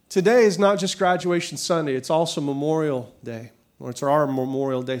today is not just graduation Sunday, it's also Memorial Day, or it's our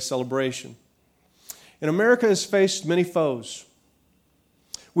Memorial Day celebration. And America has faced many foes.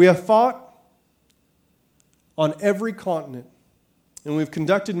 We have fought on every continent, and we've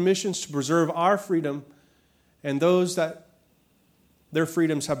conducted missions to preserve our freedom and those that their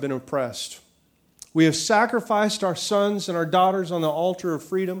freedoms have been oppressed. We have sacrificed our sons and our daughters on the altar of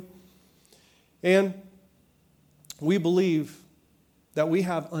freedom, and we believe that we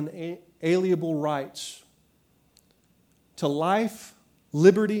have unalienable rights to life,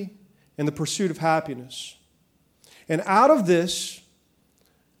 liberty, and the pursuit of happiness. And out of this,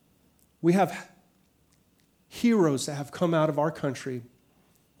 we have heroes that have come out of our country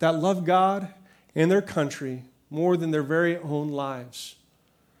that love God and their country more than their very own lives.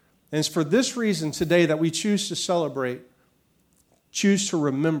 And it's for this reason today that we choose to celebrate, choose to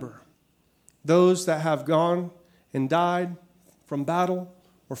remember those that have gone and died from battle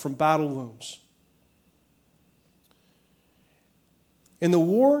or from battle wounds. In the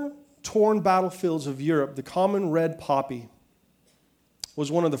war-torn battlefields of Europe, the common red poppy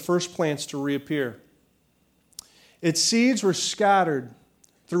was one of the first plants to reappear. Its seeds were scattered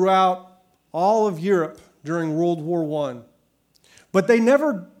throughout all of Europe during World War I. But they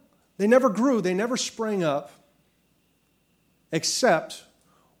never grew, they never sprang up, except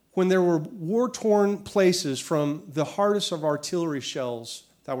when there were war-torn places from the hardest of artillery shells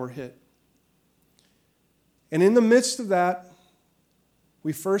that were hit. And in the midst of that,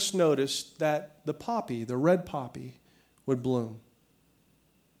 we first noticed that the poppy, the red poppy, would bloom.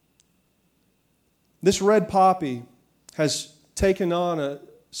 This red poppy has taken on a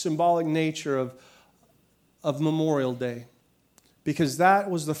symbolic nature of Memorial Day, because that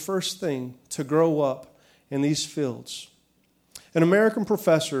was the first thing to grow up in these fields. An American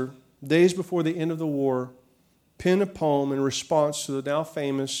professor, days before the end of the war, penned a poem in response to the now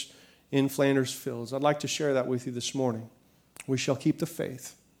famous In Flanders Fields. I'd like to share that with you this morning. We shall keep the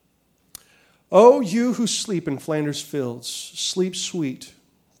faith. Oh, you who sleep in Flanders Fields, sleep sweet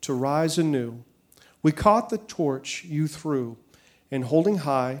to rise anew. We caught the torch you threw, and holding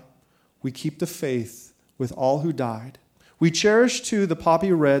high, we keep the faith with all who died. We cherish too the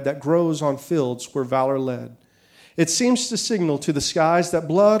poppy red that grows on fields where valor led. It seems to signal to the skies that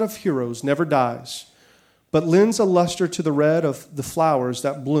blood of heroes never dies, but lends a luster to the red of the flowers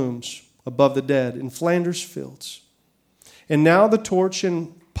that blooms above the dead in Flanders Fields. And now the torch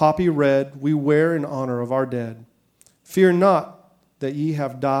in poppy red we wear in honor of our dead. Fear not that ye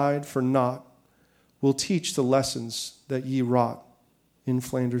have died for naught. We'll teach the lessons that ye wrought in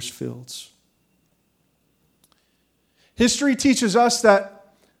Flanders Fields. History teaches us that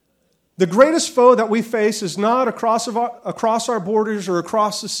the greatest foe that we face is not across our borders or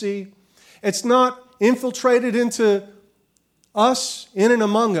across the sea. It's not infiltrated into us, in and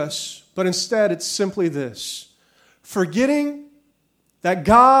among us, but instead it's simply this: forgetting that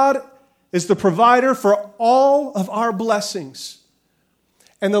God is the provider for all of our blessings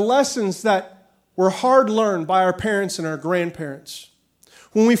and the lessons that were hard learned by our parents and our grandparents.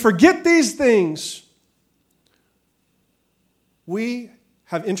 When we forget these things, we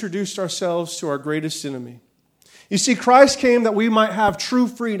have introduced ourselves to our greatest enemy. You see, Christ came that we might have true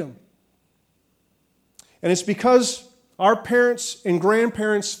freedom. And it's because our parents' and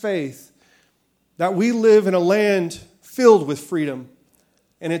grandparents' faith that we live in a land filled with freedom,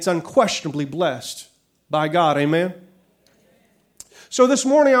 and it's unquestionably blessed by God. Amen? So this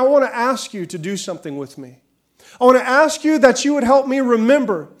morning, I want to ask you to do something with me. I want to ask you that you would help me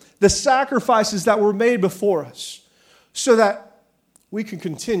remember the sacrifices that were made before us so that we can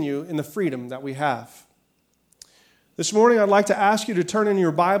continue in the freedom that we have. This morning, I'd like to ask you to turn in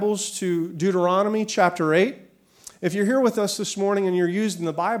your Bibles to Deuteronomy chapter 8. If you're here with us this morning and you're using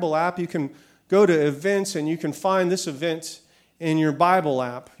the Bible app, you can go to events and you can find this event in your Bible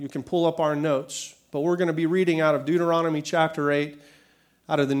app. You can pull up our notes. But we're going to be reading out of Deuteronomy chapter 8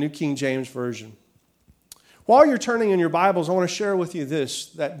 out of the New King James Version. While you're turning in your Bibles, I want to share with you this,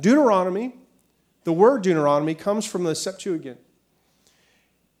 that Deuteronomy, the word Deuteronomy, comes from the Septuagint.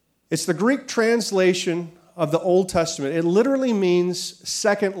 It's the Greek translation of the Old Testament. It literally means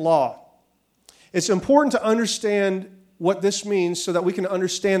second law. It's important to understand what this means so that we can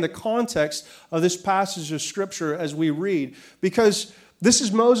understand the context of this passage of Scripture as we read, because this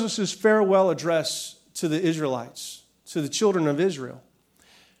is Moses' farewell address to the Israelites, to the children of Israel.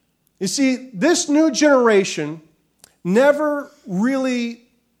 You see, this new generation never really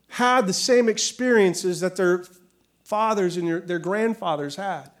had the same experiences that their fathers and their grandfathers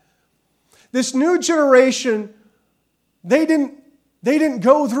had. This new generation, they didn't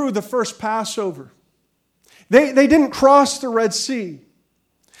go through the first Passover. They didn't cross the Red Sea.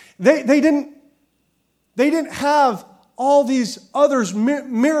 They didn't have all these others,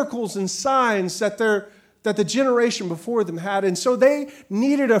 miracles and signs that the generation before them had. And so they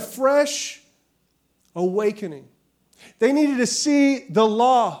needed a fresh awakening. They needed to see the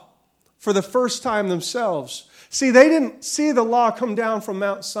law for the first time themselves. See, they didn't see the law come down from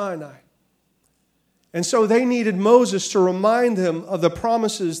Mount Sinai. And so they needed Moses to remind them of the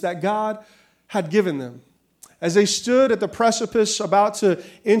promises that God had given them. As they stood at the precipice about to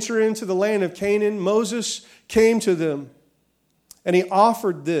enter into the land of Canaan, Moses came to them and he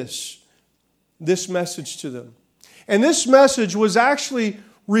offered this message to them. And this message was actually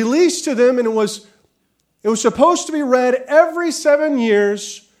released to them, and it was supposed to be read every 7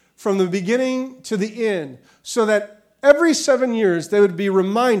 years from the beginning to the end, so that every 7 years they would be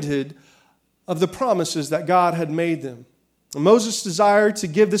reminded of the promises that God had made them. And Moses desired to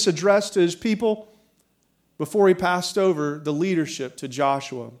give this address to his people before he passed over the leadership to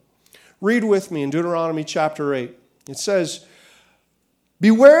Joshua. Read with me in Deuteronomy chapter 8. It says,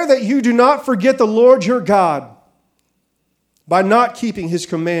 "Beware that you do not forget the Lord your God by not keeping his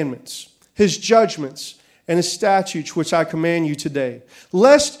commandments, his judgments, and his statutes which I command you today,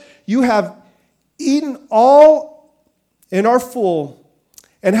 lest you have eaten all and are full,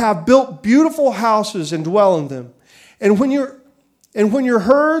 and have built beautiful houses and dwell in them. And when your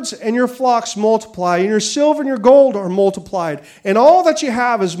herds and your flocks multiply, and your silver and your gold are multiplied, and all that you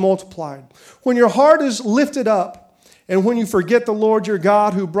have is multiplied, when your heart is lifted up, and when you forget the Lord your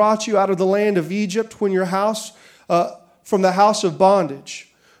God who brought you out of the land of Egypt, from the house of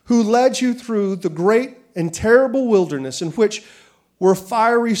bondage, who led you through the great and terrible wilderness, in which were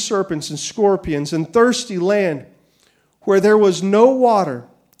fiery serpents and scorpions, and thirsty land where there was no water,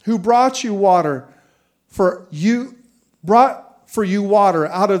 who brought you water for you water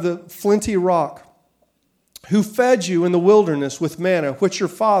out of the flinty rock, who fed you in the wilderness with manna, which your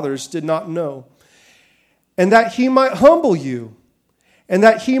fathers did not know, and that he might humble you, and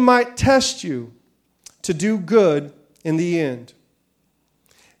that he might test you to do good in the end.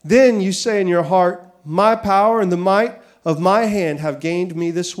 Then you say in your heart, my power and the might of my hand have gained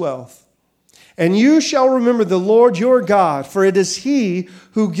me this wealth. And you shall remember the Lord your God, for it is he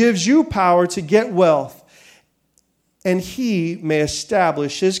who gives you power to get wealth, and he may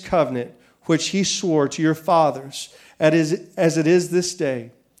establish his covenant, which he swore to your fathers, as it is this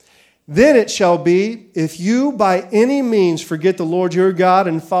day. Then it shall be, if you by any means forget the Lord your God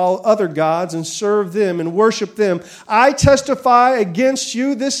and follow other gods and serve them and worship them, I testify against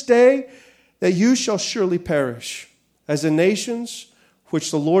you this day that you shall surely perish. As the nations which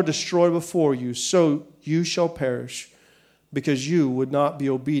the Lord destroyed before you, so you shall perish, because you would not be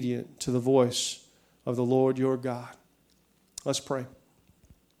obedient to the voice of the Lord your God." Let's pray.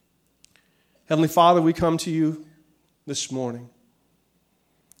 Heavenly Father, we come to you this morning.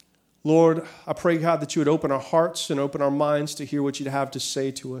 Lord, I pray, God, that you would open our hearts and open our minds to hear what you'd have to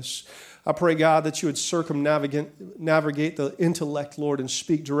say to us. I pray, God, that you would navigate the intellect, Lord, and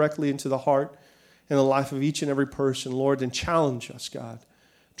speak directly into the heart and the life of each and every person, Lord, and challenge us, God,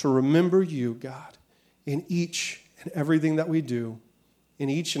 to remember you, God, in each and everything that we do, in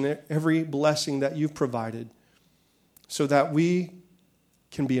each and every blessing that you've provided, so that we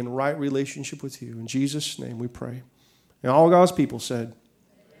can be in right relationship with you. In Jesus' name we pray. And all God's people said,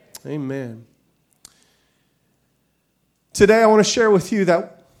 amen. Today I want to share with you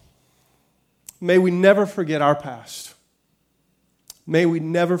that may we never forget our past. May we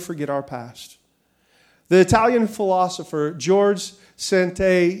never forget our past. The Italian philosopher George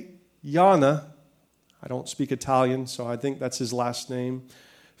Santayana, I don't speak Italian, so I think that's his last name,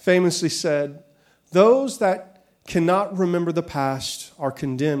 famously said, "Those that cannot remember the past are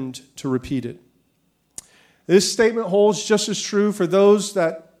condemned to repeat it." This statement holds just as true for those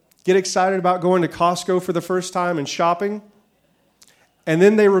that get excited about going to Costco for the first time and shopping, and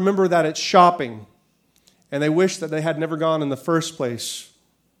then they remember that it's shopping, and they wish that they had never gone in the first place.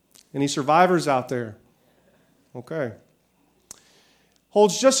 Any survivors out there? Okay.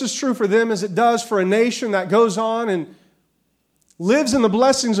 Holds just as true for them as it does for a nation that goes on and lives in the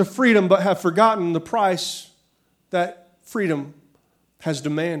blessings of freedom but have forgotten the price that freedom has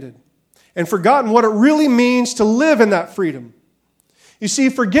demanded, and forgotten what it really means to live in that freedom. You see,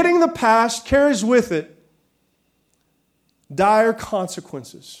 forgetting the past carries with it dire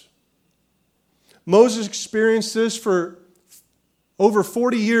consequences. Moses experienced this for over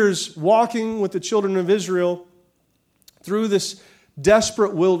 40 years, walking with the children of Israel through this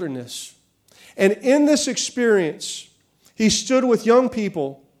desperate wilderness. And in this experience, he stood with young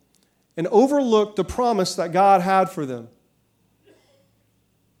people and overlooked the promise that God had for them.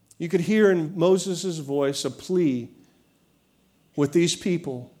 You could hear in Moses' voice a plea with these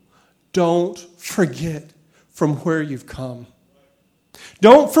people. don't forget from where you've come.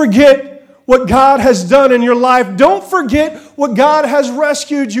 Don't forget what God has done in your life. Don't forget what God has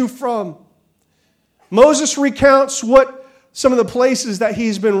rescued you from. Moses recounts what some of the places that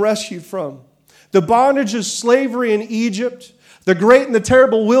he's been rescued from. The bondage of slavery in Egypt, the great and the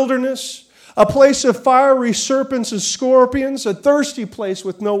terrible wilderness, a place of fiery serpents and scorpions, a thirsty place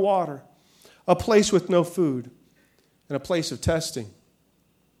with no water, a place with no food, and a place of testing.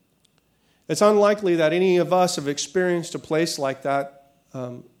 It's unlikely that any of us have experienced a place like that,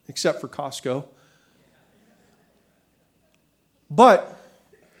 except for Costco. But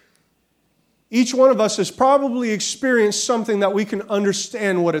each one of us has probably experienced something that we can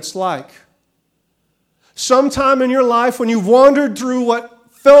understand what it's like. Sometime in your life when you've wandered through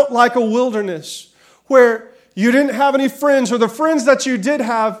what felt like a wilderness, where you didn't have any friends, or the friends that you did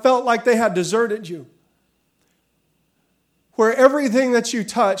have felt like they had deserted you. Where everything that you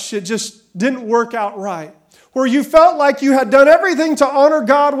touched, it just didn't work out right. Where you felt like you had done everything to honor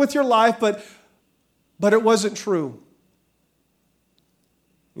God with your life, but it wasn't true.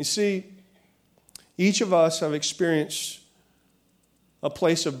 You see, each of us have experienced a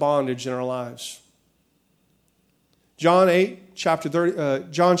place of bondage in our lives. John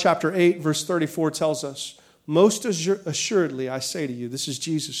chapter 8, verse 34 tells us, "Most assuredly, I say to you," this is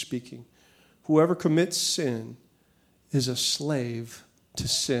Jesus speaking, "whoever commits sin is a slave to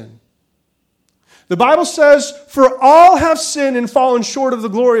sin." The Bible says, "For all have sinned and fallen short of the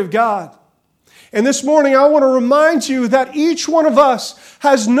glory of God." And this morning, I want to remind you that each one of us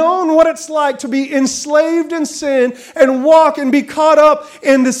has known what it's like to be enslaved in sin and walk and be caught up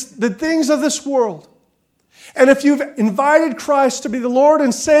in the things of this world. And if you've invited Christ to be the Lord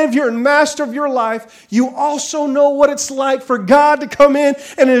and Savior and Master of your life, you also know what it's like for God to come in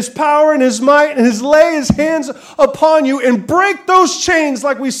and His power and His might and lay His hands upon you and break those chains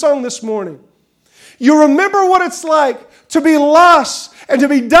like we sung this morning. You remember what it's like to be lost and to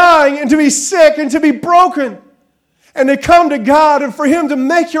be dying and to be sick and to be broken and to come to God and for Him to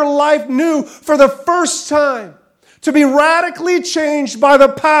make your life new for the first time. To be radically changed by the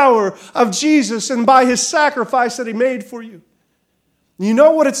power of Jesus and by His sacrifice that He made for you. You know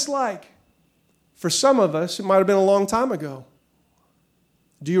what it's like. For some of us, it might have been a long time ago.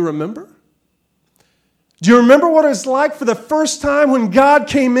 Do you remember? Do you remember what it was like for the first time when God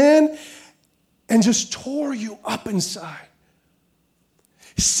came in and just tore you up inside?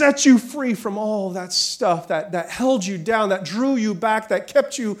 Set you free from all that stuff that held you down, that drew you back, that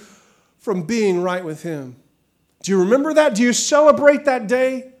kept you from being right with Him. Do you remember that? Do you celebrate that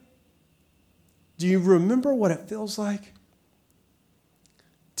day? Do you remember what it feels like?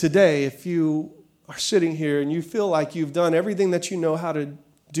 Today, if you are sitting here and you feel like you've done everything that you know how to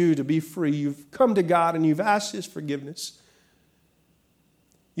do to be free, you've come to God and you've asked His forgiveness.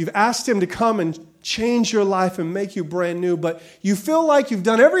 You've asked Him to come and change your life and make you brand new, but you feel like you've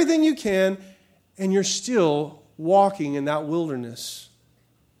done everything you can and you're still walking in that wilderness.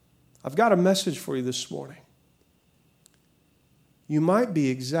 I've got a message for you this morning. You might be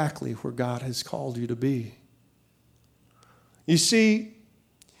exactly where God has called you to be. You see,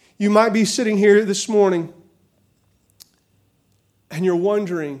 you might be sitting here this morning and you're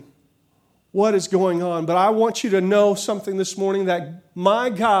wondering what is going on. But I want you to know something this morning, that my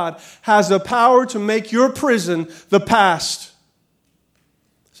God has the power to make your prison the past.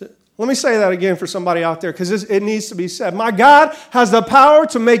 Let me say that again for somebody out there, because it needs to be said. My God has the power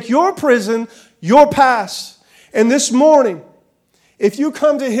to make your prison your past. And this morning, if you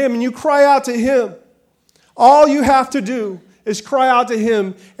come to Him and you cry out to Him, all you have to do is cry out to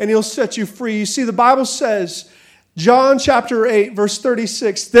Him and He'll set you free. You see, the Bible says, John chapter 8, verse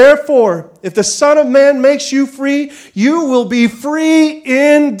 36, "Therefore, if the Son of Man makes you free, you will be free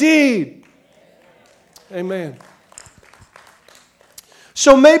indeed." Amen.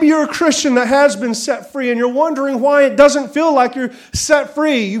 So maybe you're a Christian that has been set free and you're wondering why it doesn't feel like you're set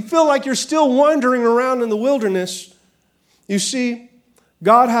free. You feel like you're still wandering around in the wilderness. You see,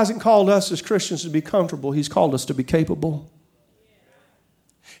 God hasn't called us as Christians to be comfortable. He's called us to be capable.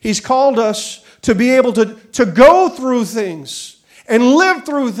 He's called us to be able to go through things and live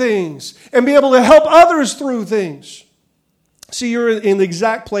through things and be able to help others through things. See, you're in the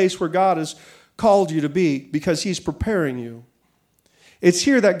exact place where God has called you to be because He's preparing you. It's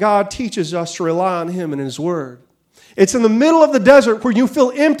here that God teaches us to rely on Him and His Word. It's in the middle of the desert where you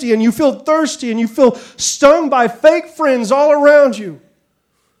feel empty and you feel thirsty and you feel stung by fake friends all around you.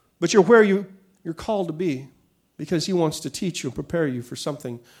 But you're where you're called to be because He wants to teach you and prepare you for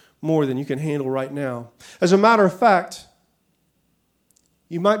something more than you can handle right now. As a matter of fact,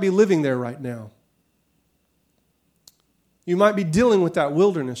 you might be living there right now. You might be dealing with that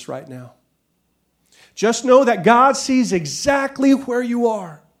wilderness right now. Just know that God sees exactly where you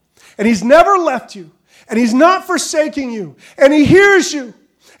are. And He's never left you. And He's not forsaking you. And He hears you.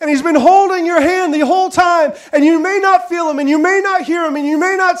 And He's been holding your hand the whole time. And you may not feel Him, and you may not hear Him, and you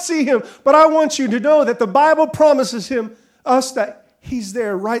may not see Him. But I want you to know that the Bible promises us that He's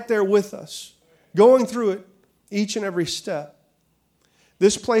there, right there with us, going through it each and every step.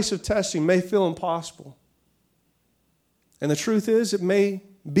 This place of testing may feel impossible. And the truth is, it may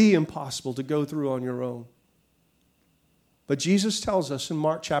be impossible to go through on your own. But Jesus tells us in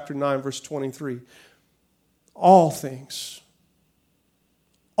Mark chapter 9, verse 23, all things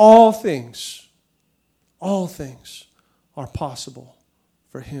are possible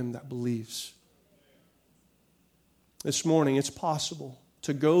for him that believes. This morning, it's possible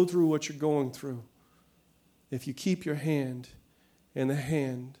to go through what you're going through if you keep your hand in the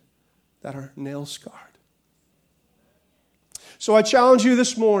hand that are nail-scarred. So I challenge you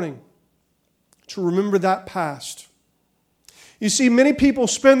this morning to remember that past. You see, many people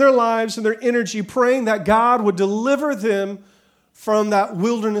spend their lives and their energy praying that God would deliver them from that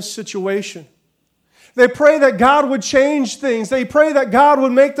wilderness situation. They pray that God would change things. They pray that God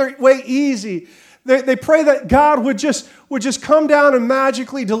would make their way easy. They pray that God would just come down and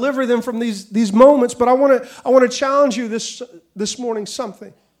magically deliver them from these moments. But I want to challenge you this morning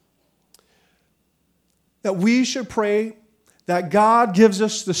something. That we should pray that God gives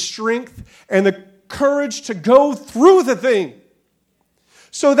us the strength and the courage to go through the thing.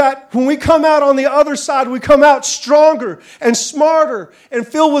 So that when we come out on the other side, we come out stronger and smarter and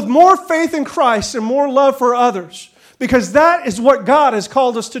filled with more faith in Christ and more love for others. Because that is what God has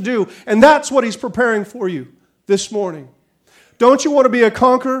called us to do. And that's what He's preparing for you this morning. Don't you want to be a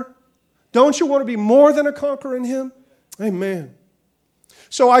conqueror? Don't you want to be more than a conqueror in Him? Amen.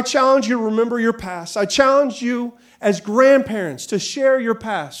 So I challenge you to remember your past. I challenge you as grandparents to share your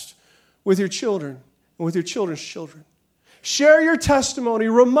past with your children and with your children's children. Share your testimony.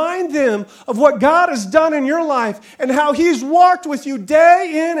 Remind them of what God has done in your life and how He's walked with you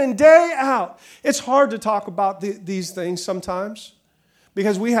day in and day out. It's hard to talk about these things sometimes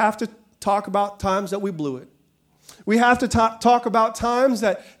because we have to talk about times that we blew it. We have to talk about times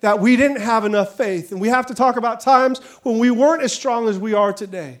that we didn't have enough faith. And we have to talk about times when we weren't as strong as we are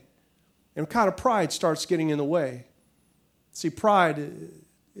today. And kind of pride starts getting in the way. See, pride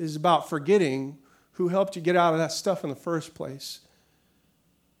is about forgetting who helped you get out of that stuff in the first place.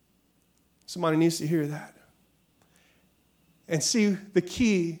 Somebody needs to hear that. And see, the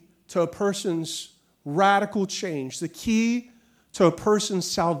key to a person's radical change, the key to a person's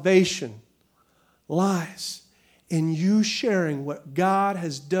salvation lies in you sharing what God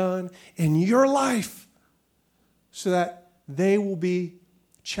has done in your life so that they will be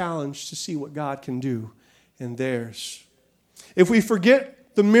challenged to see what God can do in theirs. If we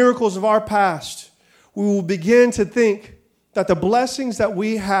forget the miracles of our past, we will begin to think that the blessings that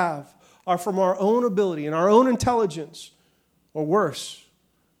we have are from our own ability and our own intelligence, or worse,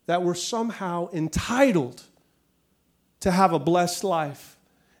 that we're somehow entitled to have a blessed life,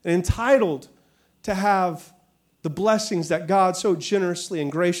 and entitled to have the blessings that God so generously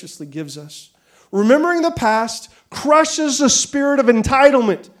and graciously gives us. Remembering the past crushes the spirit of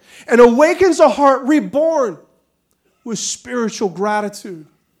entitlement and awakens a heart reborn with spiritual gratitude.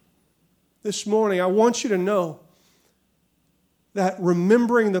 This morning, I want you to know that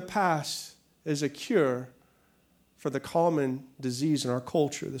remembering the past is a cure for the common disease in our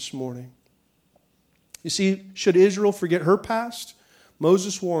culture this morning. You see, should Israel forget her past,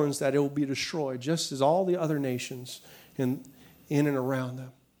 Moses warns that it will be destroyed, just as all the other nations in and around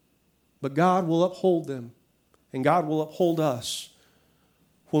them. But God will uphold them, and God will uphold us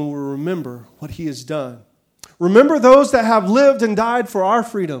when we remember what He has done. Remember those that have lived and died for our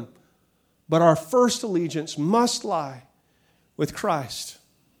freedom. But our first allegiance must lie with Christ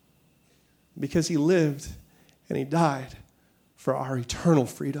because He lived and He died for our eternal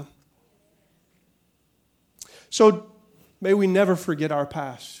freedom. So may we never forget our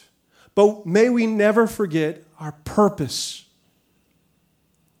past, but may we never forget our purpose.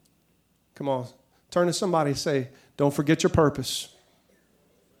 Come on, turn to somebody and say, don't forget your purpose.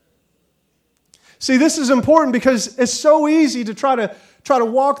 See, this is important because it's so easy to try to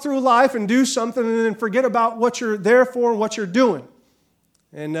walk through life and do something and then forget about what you're there for and what you're doing.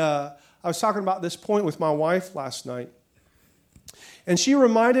 And I was talking about this point with my wife last night. And she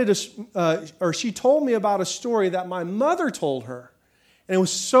reminded us, she told me about a story that my mother told her. And it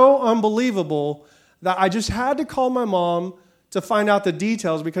was so unbelievable that I just had to call my mom to find out the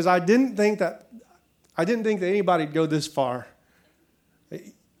details because I didn't think that anybody would go this far.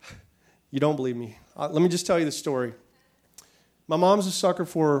 You don't believe me. Let me just tell you the story. My mom's a sucker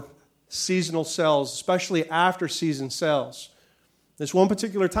for seasonal sales, especially after season sales. This one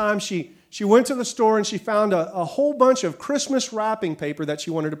particular time, she went to the store and she found a whole bunch of Christmas wrapping paper that she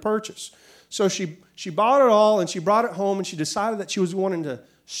wanted to purchase. So she bought it all and she brought it home and she decided that she was wanting to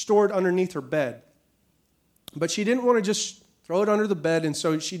store it underneath her bed. But she didn't want to just throw it under the bed, and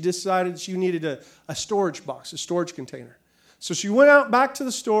so she decided she needed a storage box, a storage container. So she went out back to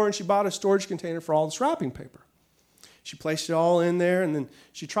the store and she bought a storage container for all this wrapping paper. She placed it all in there, and then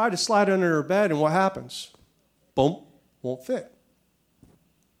she tried to slide it under her bed, and what happens? Boom, won't fit.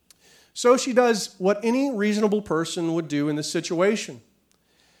 So she does what any reasonable person would do in this situation.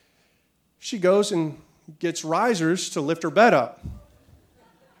 She goes and gets risers to lift her bed up.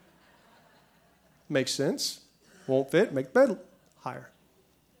 Makes sense. Won't fit, make the bed higher.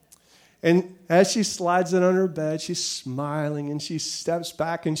 And as she slides it under her bed, she's smiling, and she steps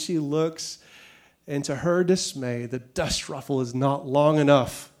back and she looks, and to her dismay, the dust ruffle is not long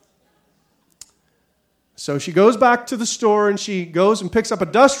enough. So she goes back to the store and she goes and picks up a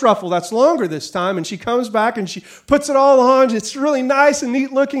dust ruffle that's longer this time, and she comes back and she puts it all on. It's really nice and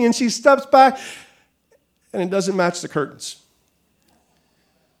neat looking, and she steps back and it doesn't match the curtains.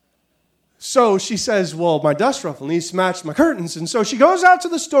 So she says, well, my dust ruffle needs to match my curtains. And so she goes out to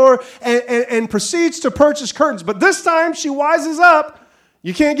the store and proceeds to purchase curtains. But this time she wises up.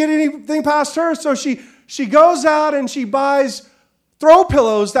 You can't get anything past her. So she goes out and she buys throw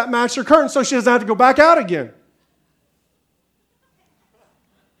pillows that match her curtains so she doesn't have to go back out again.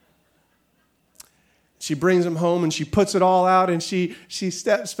 She brings them home and she puts it all out, and she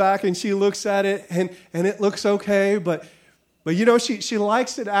steps back and she looks at it, and it looks okay, but you know, she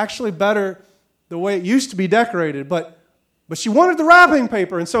likes it actually better the way it used to be decorated, but she wanted the wrapping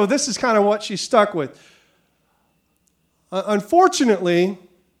paper, and so this is kind of what she's stuck with. Unfortunately,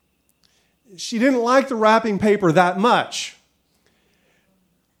 she didn't like the wrapping paper that much.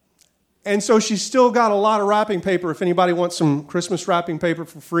 And so she's still got a lot of wrapping paper. If anybody wants some Christmas wrapping paper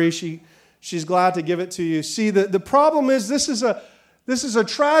for free, she's glad to give it to you. See, the problem is this is a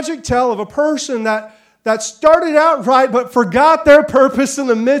tragic tale of a person that started out right but forgot their purpose in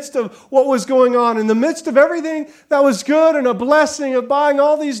the midst of what was going on. In the midst of everything that was good and a blessing of buying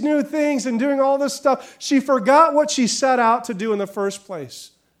all these new things and doing all this stuff, she forgot what she set out to do in the first place.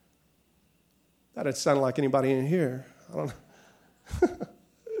 That didn't sound like anybody in here. I don't know.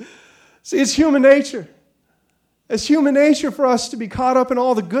 See, it's human nature. It's human nature for us to be caught up in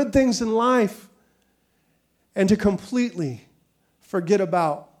all the good things in life and to completely forget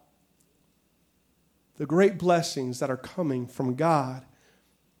about the great blessings that are coming from God.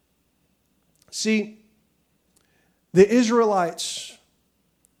 See, the Israelites,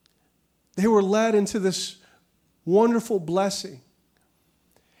 they were led into this wonderful blessing,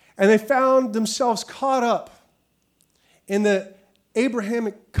 and they found themselves caught up in the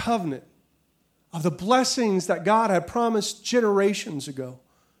Abrahamic covenant of the blessings that God had promised generations ago.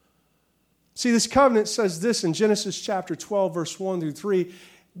 See, this covenant says this in Genesis chapter 12, verse 1 through 3.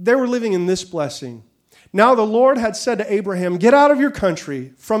 They were living in this blessing. Now the Lord had said to Abraham, get out of your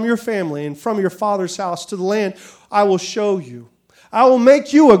country, from your family, and from your father's house to the land I will show you. I will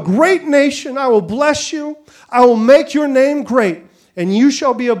make you a great nation. I will bless you. I will make your name great, and you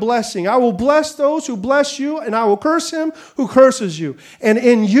shall be a blessing. I will bless those who bless you, and I will curse him who curses you. And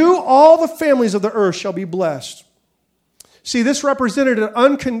in you all the families of the earth shall be blessed. See, this represented an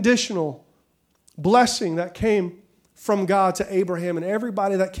unconditional blessing that came from God to Abraham and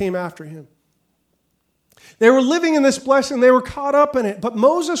everybody that came after him. They were living in this blessing. They were caught up in it. But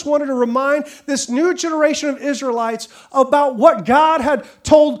Moses wanted to remind this new generation of Israelites about what God had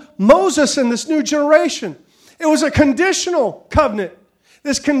told Moses in this new generation. It was a conditional covenant.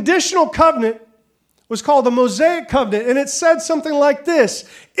 This conditional covenant was called the Mosaic covenant, and it said something like this: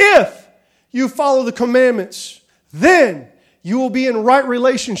 if you follow the commandments, then you will be in right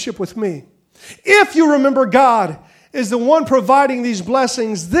relationship with me. If you remember God is the one providing these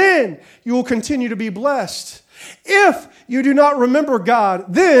blessings, then you will continue to be blessed. If you do not remember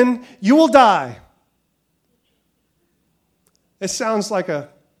God, then you will die. It sounds like a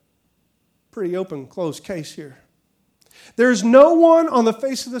pretty open, closed case here. There's no one on the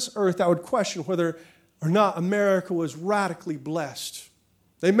face of this earth that would question whether or not America was radically blessed.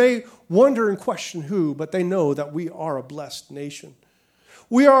 They may wonder and question who, but they know that we are a blessed nation.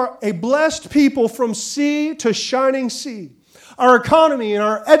 We are a blessed people from sea to shining sea. Our economy and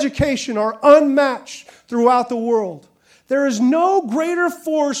our education are unmatched throughout the world. There is no greater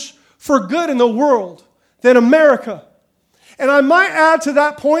force for good in the world than America. And I might add to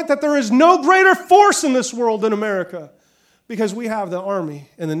that point that there is no greater force in this world than America, because we have the Army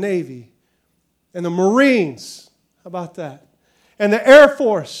and the Navy and the Marines. How about that? and the Air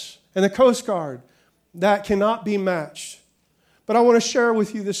Force and the Coast Guard that cannot be matched. But I want to share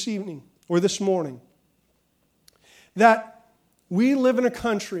with you this evening or this morning that we live in a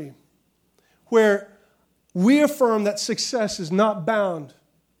country where we affirm that success is not bound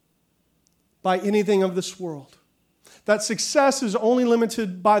by anything of this world. That success is only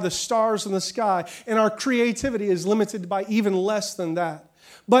limited by the stars in the sky, and our creativity is limited by even less than that.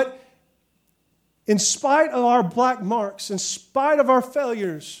 But in spite of our black marks, in spite of our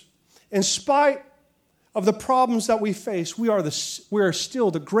failures, in spite of the problems that we face, we are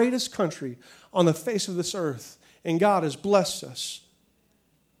still the greatest country on the face of this earth, and God has blessed us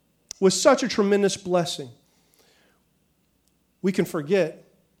with such a tremendous blessing. We can forget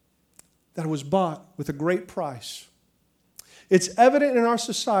that it was bought with a great price. It's evident in our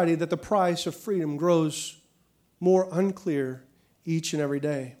society that the price of freedom grows more unclear each and every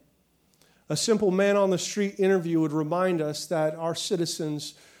day. A simple man on the street interview would remind us that our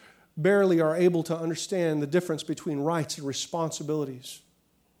citizens barely are able to understand the difference between rights and responsibilities.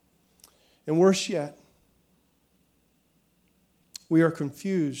 And worse yet, we are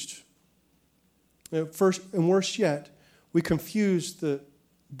confused. Worse yet, we confuse the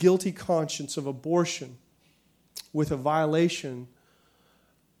guilty conscience of abortion with a violation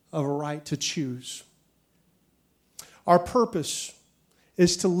of a right to choose. Our purpose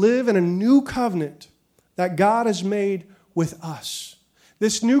is to live in a new covenant that God has made with us.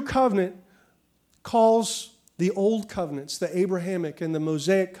 This new covenant calls the old covenants, the Abrahamic and the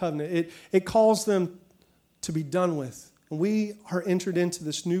Mosaic covenant, it calls them to be done with. And we are entered into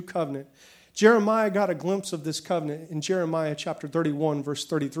this new covenant. Jeremiah got a glimpse of this covenant in Jeremiah chapter 31, verse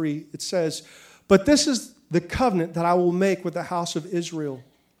 33. It says, "But this is the covenant that I will make with the house of Israel.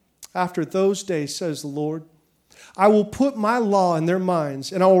 After those days, says the Lord, I will put my law in their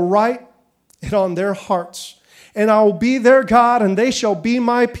minds, and I will write it on their hearts. And I will be their God, and they shall be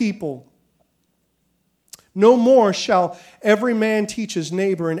my people. No more shall every man teach his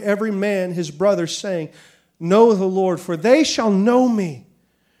neighbor, and every man his brother, saying, Know the Lord, for they shall know me,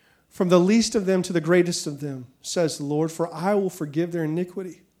 from the least of them to the greatest of them, says the Lord, for I will forgive their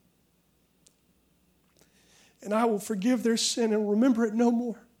iniquity. And I will forgive their sin and remember it no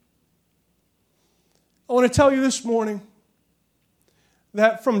more." I want to tell you this morning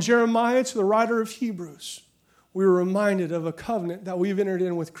that from Jeremiah to the writer of Hebrews, we were reminded of a covenant that we've entered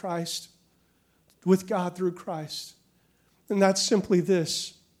in with Christ, with God through Christ. And that's simply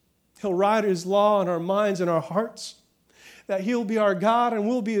this. He'll write His law on our minds and our hearts, that He'll be our God and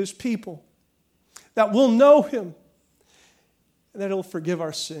we'll be His people, that we'll know Him, and that He'll forgive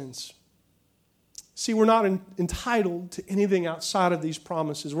our sins. See, we're not entitled to anything outside of these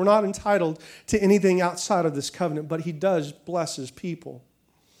promises. We're not entitled to anything outside of this covenant, but He does bless His people.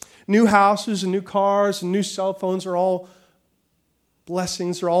 New houses and new cars and new cell phones are all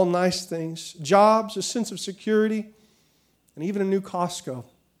blessings. They're all nice things. Jobs, a sense of security, and even a new Costco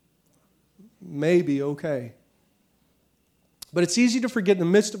may be okay. But it's easy to forget in the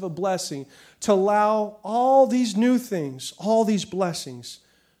midst of a blessing to allow all these new things, all these blessings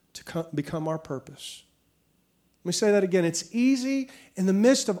to become our purpose. Let me say that again. It's easy in the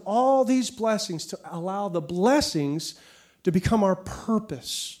midst of all these blessings to allow the blessings to become our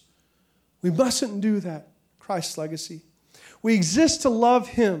purpose. We mustn't do that, Christ's legacy. We exist to love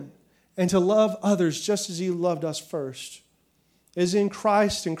Him and to love others just as He loved us first. It is in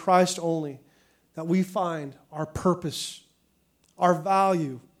Christ and Christ only that we find our purpose, our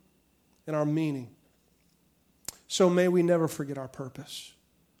value, and our meaning. So may we never forget our purpose.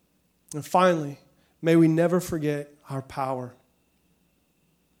 And finally, may we never forget our power.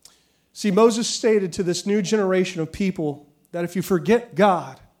 See, Moses stated to this new generation of people that if you forget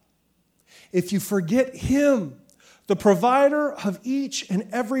God, if you forget Him, the provider of each and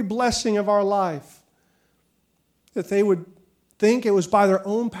every blessing of our life, that they would think it was by their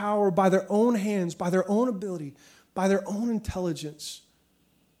own power, by their own hands, by their own ability, by their own intelligence,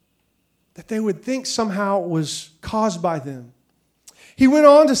 that they would think somehow it was caused by them. He went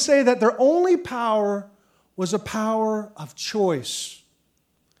on to say that their only power was a power of choice.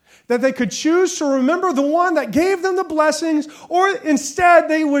 That they could choose to remember the one that gave them the blessings, or instead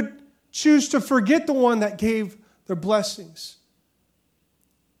they would choose to forget the one that gave their blessings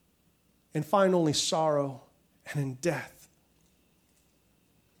and find only sorrow and in death.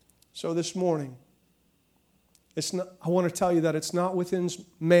 So this morning, I want to tell you that it's not within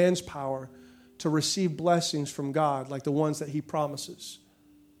man's power to receive blessings from God like the ones that He promises.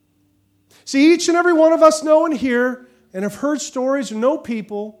 See, each and every one of us know and hear and have heard stories and know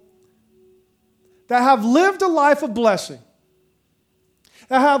people that have lived a life of blessing,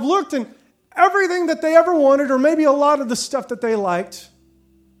 that have looked and everything that they ever wanted, or maybe a lot of the stuff that they liked,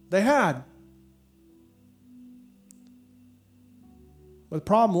 they had. But the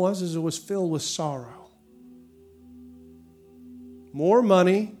problem was it was filled with sorrow. More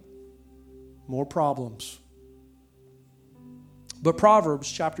money, more problems. But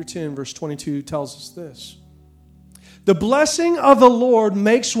Proverbs chapter 10, verse 22 tells us this. The blessing of the Lord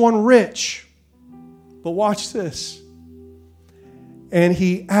makes one rich. But watch this. And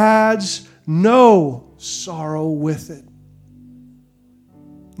He adds no sorrow with it.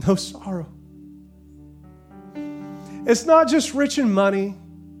 No sorrow. It's not just rich in money.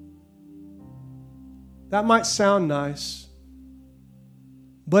 That might sound nice.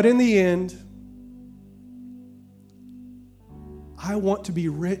 But in the end, I want to be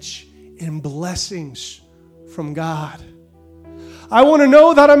rich in blessings from God. I want to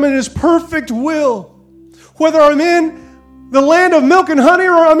know that I'm in His perfect will. Whether I'm in the land of milk and honey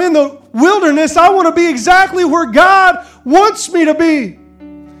or I'm in the wilderness, I want to be exactly where God wants me to be.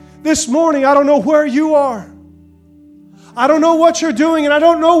 This morning, I don't know where you are. I don't know what you're doing, and I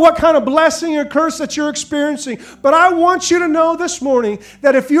don't know what kind of blessing or curse that you're experiencing. But I want you to know this morning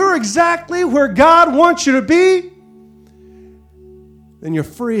that if you're exactly where God wants you to be, then you're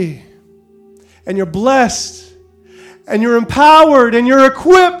free, and you're blessed, and you're empowered, and you're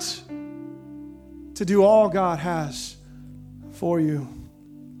equipped to do all God has for you.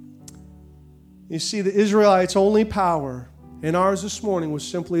 You see, the Israelites' only power, and ours this morning, was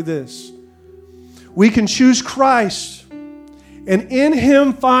simply this. We can choose Christ, and in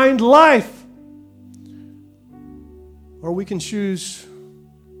Him find life. Or we can choose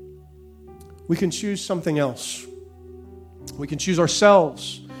something else. We can choose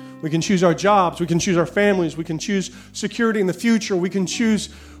ourselves. We can choose our jobs. We can choose our families. We can choose security in the future. We can choose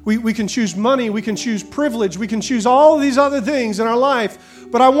money. We can choose privilege. We can choose all of these other things in our life.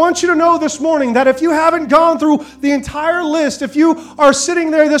 But I want you to know this morning that if you haven't gone through the entire list, if you are sitting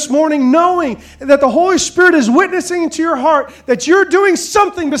there this morning knowing that the Holy Spirit is witnessing into your heart that you're doing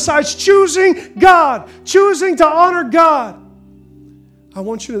something besides choosing God, choosing to honor God, I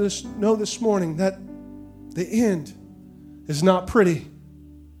want you to know this morning that the end is not pretty.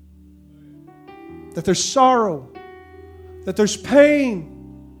 That there's sorrow, that there's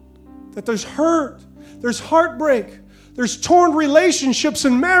pain, that there's hurt, there's heartbreak, there's torn relationships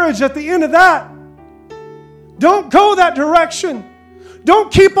and marriage at the end of that. Don't go that direction.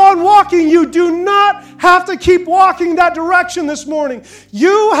 Don't keep on walking. You do not have to keep walking that direction this morning.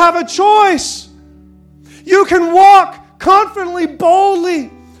 You have a choice. You can walk confidently, boldly,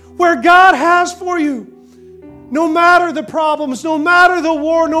 where God has for you. No matter the problems, no matter the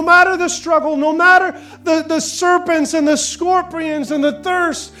war, no matter the struggle, no matter the serpents and the scorpions and the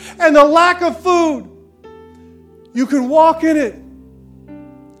thirst and the lack of food, you can walk in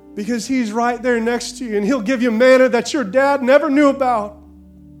it because He's right there next to you, and He'll give you manna that your dad never knew about.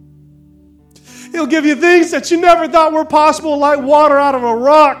 He'll give you things that you never thought were possible, like water out of a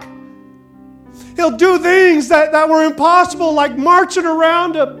rock. He'll do things that were impossible, like marching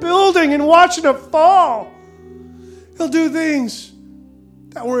around a building and watching it fall. He'll do things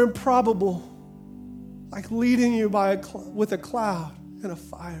that were improbable, like leading you with a cloud and a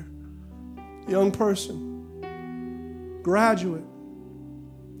fire. Young person, graduate,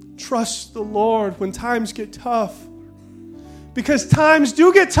 trust the Lord when times get tough. Because times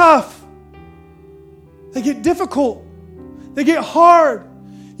do get tough. They get difficult. They get hard.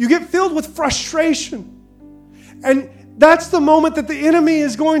 You get filled with frustration. And that's the moment that the enemy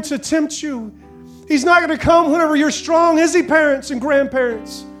is going to tempt you. He's not going to come whenever you're strong, is he, parents and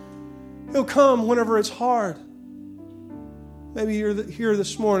grandparents? He'll come whenever it's hard. Maybe you're here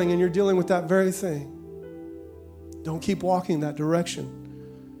this morning and you're dealing with that very thing. Don't keep walking that direction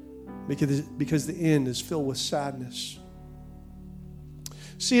because the end is filled with sadness.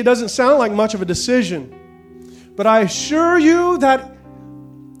 See, it doesn't sound like much of a decision, but I assure you that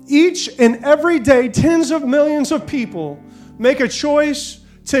each and every day, tens of millions of people make a choice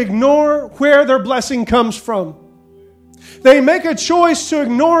to ignore where their blessing comes from. They make a choice to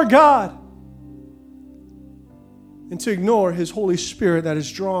ignore God and to ignore His Holy Spirit that is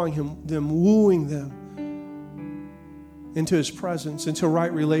drawing them, wooing them into His presence, into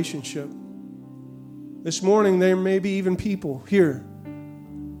right relationship. This morning, there may be even people here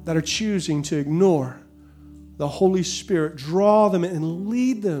that are choosing to ignore the Holy Spirit, draw them and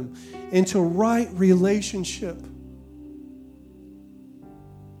lead them into right relationship.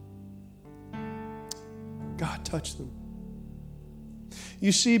 God, touch them.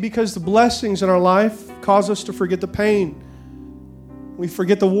 You see, because the blessings in our life cause us to forget the pain. We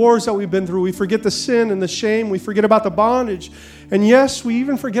forget the wars that we've been through. We forget the sin and the shame. We forget about the bondage. And yes, we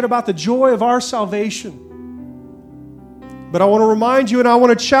even forget about the joy of our salvation. But I want to remind you and I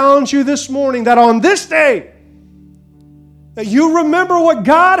want to challenge you this morning that on this day, that you remember what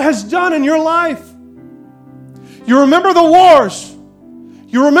God has done in your life. You remember the wars.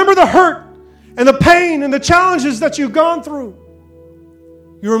 You remember the hurt and the pain and the challenges that you've gone through.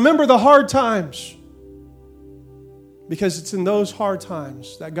 You remember the hard times. Because it's in those hard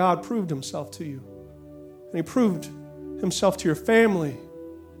times that God proved himself to you. And he proved himself to your family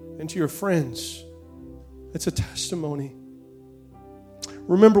and to your friends. It's a testimony.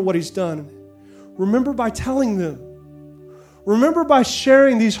 Remember what he's done. Remember by telling them. Remember by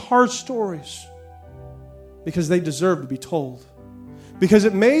sharing these hard stories. Because they deserve to be told. Because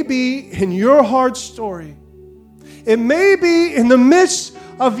it may be in your hard story. It may be in the midst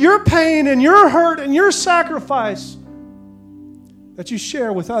of your pain and your hurt and your sacrifice that you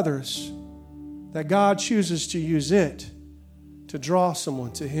share with others, that God chooses to use it to draw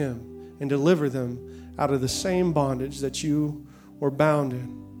someone to him and deliver them out of the same bondage that you were bound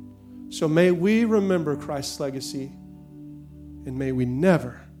in. So may we remember Christ's legacy, and may we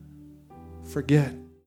never forget